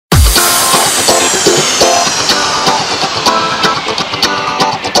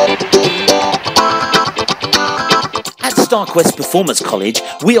Starquest Performers College,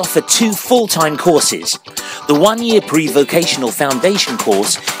 we offer 2 full-time courses. The 1-year Pre-vocational foundation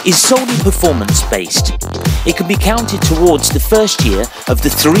course is solely performance-based. It can be counted towards the first year of the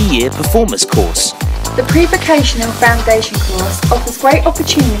 3-year Performers course. The Pre-vocational foundation course offers great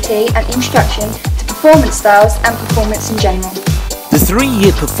opportunity and introduction to performance styles and performance in general. The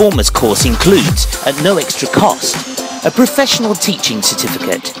 3-year Performers course includes, at no extra cost, a professional teaching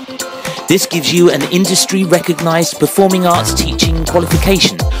certificate. This gives you an industry-recognised performing arts teaching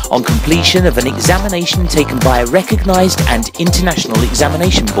qualification on completion of an examination taken by a recognised and international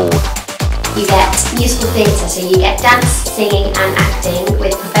examination board. You get musical theatre, so you get dance, singing and acting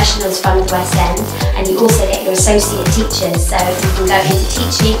with professionals from the West End, and you also get your associate teachers, so you can go into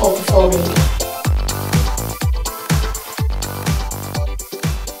teaching or performing.